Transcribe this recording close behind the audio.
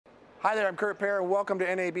Hi there, I'm Kurt Pear, and welcome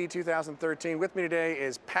to NAB 2013. With me today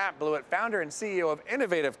is Pat Blewett, founder and CEO of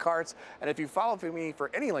Inovative Carts. And if you follow me for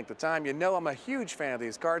any length of time, you know I'm a huge fan of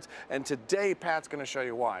these carts. And today, Pat's going to show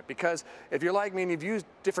you why. Because if you're like me and you've used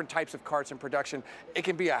different types of carts in production, it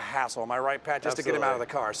can be a hassle, am I right, Pat, just to get them out of the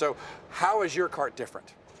car. So how is your cart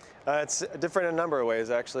different? It's different in a number of ways,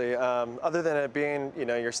 actually. Other than it being,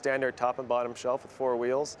 your standard top and bottom shelf with 4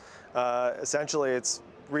 wheels, essentially it's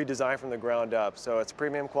redesigned from the ground up. So it's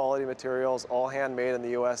premium quality materials, all handmade in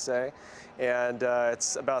the USA, and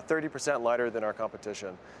it's about 30% lighter than our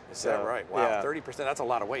competition. Is that right? Wow, yeah. 30%, that's a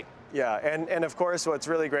lot of weight. Yeah, and of course what's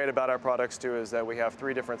really great about our products too is that we have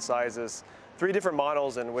 3 different sizes, 3 different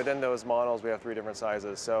models, and within those models we have 3 different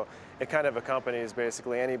sizes. So it kind of accompanies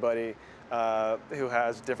basically anybody who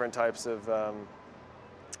has different types of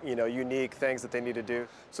unique things that they need to do.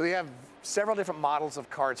 So you have several different models of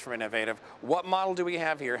carts from Inovative. What model do we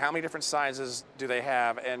have here? How many different sizes do they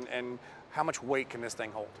have, and how much weight can this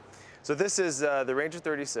thing hold? So this is the Ranger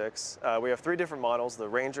 36. We have 3 different models, the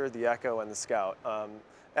Ranger, the Echo, and the Scout.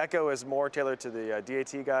 Echo is more tailored to the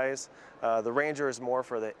DAT guys. The Ranger is more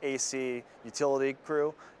for the AC utility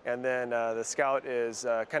crew. And then the Scout is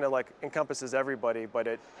kind of like encompasses everybody, but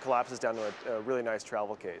it collapses down to a really nice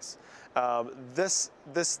travel case.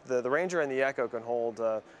 The Ranger and the Echo can hold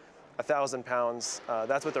 1,000 pounds.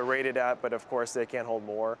 That's what they're rated at, but of course they can't hold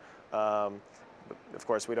more. Of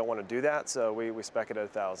course we don't want to do that, so we spec it at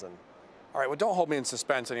 1,000. All right, well, don't hold me in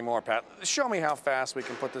suspense anymore, Pat. Show me how fast we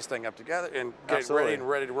can put this thing up together and get Absolutely. it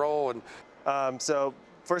ready to roll. And so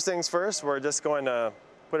first things first, we're just going to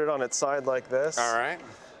put it on its side like this. All right.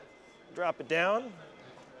 Drop it down.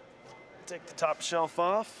 Take the top shelf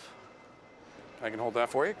off. I can hold that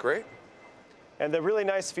for you, great. And the really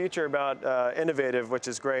nice feature about Inovative, which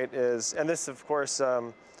is great, is, and this of course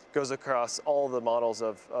goes across all the models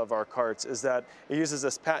of our carts, is that it uses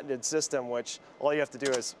this patented system, which all you have to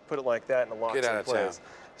do is put it like that and it locks in place.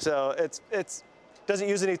 So it doesn't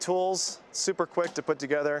use any tools, super quick to put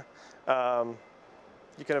together.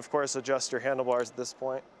 You can of course adjust your handlebars at this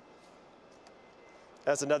point.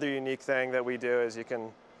 That's another unique thing that we do, is you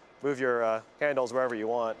can move your handles wherever you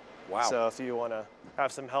want. Wow. So if you want to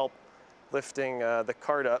have some help lifting the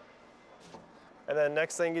cart up. And then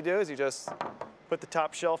next thing you do is you just put the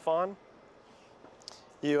top shelf on.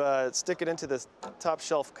 You stick it into the top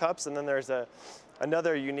shelf cups, and then there's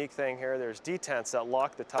another unique thing here. There's detents that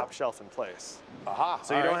lock the top shelf in place. Aha,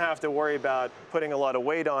 so you don't have to worry about putting a lot of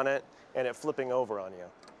weight on it and it flipping over on you.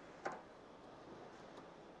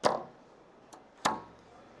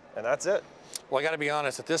 And that's it. Well, I got to be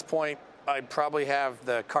honest, at this point, I'd probably have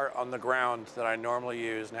the cart on the ground that I normally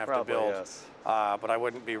use and have to build. Yes. But I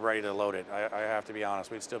wouldn't be ready to load it. I have to be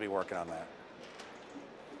honest, we'd still be working on that.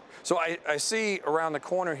 So I see around the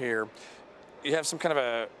corner here, you have some kind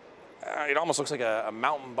of it almost looks like a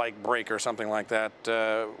mountain bike brake or something like that.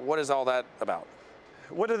 What is all that about?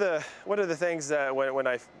 One of the things that when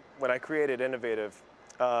I created Inovative,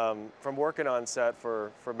 from working on set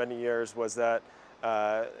for many years, was that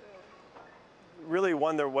really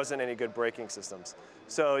there wasn't any good braking systems.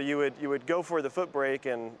 So you would go for the foot brake,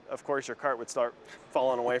 and of course your cart would start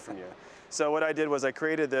falling away from you. So what I did was I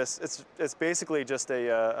created this. It's basically just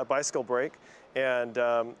a bicycle brake, and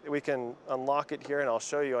we can unlock it here, and I'll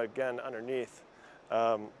show you again underneath.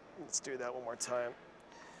 Let's do that one more time.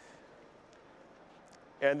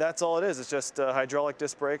 And that's all it is. It's just hydraulic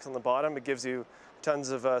disc brakes on the bottom. It gives you tons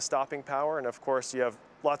of stopping power, and of course you have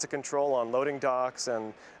lots of control on loading docks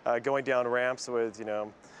and going down ramps with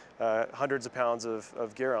hundreds of pounds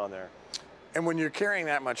of gear on there. And when you're carrying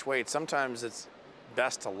that much weight, sometimes it's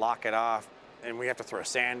best to lock it off, and we have to throw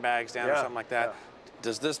sandbags down or something like that. Yeah.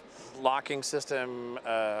 Does this locking system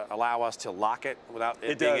allow us to lock it without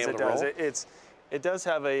it being able to roll? It does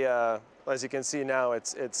have as you can see now,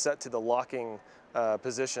 it's set to the locking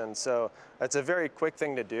position. So it's a very quick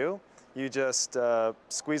thing to do. You just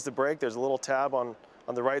squeeze the brake. There's a little tab on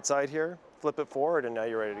the right side here. Flip it forward, and now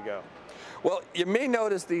you're ready to go. Well, you may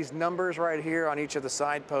notice these numbers right here on each of the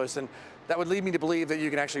side posts, and that would lead me to believe that you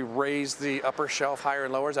can actually raise the upper shelf higher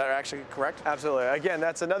and lower. Is that actually correct? Absolutely. Again,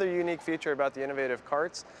 that's another unique feature about the Inovative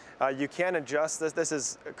carts. You can adjust this. This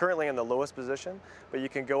is currently in the lowest position, but you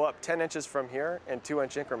can go up 10 inches from here in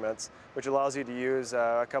 2-inch increments, which allows you to use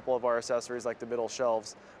a couple of our accessories like the middle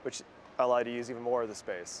shelves, which allow you to use even more of the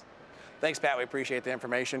space. Thanks, Pat. We appreciate the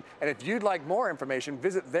information. And if you'd like more information,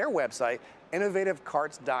 visit their website,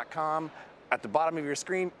 innovativecarts.com. At the bottom of your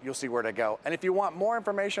screen, you'll see where to go. And if you want more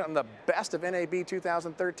information on the best of NAB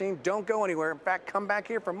 2013, don't go anywhere. In fact, come back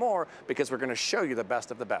here for more, because we're going to show you the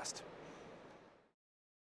best of the best.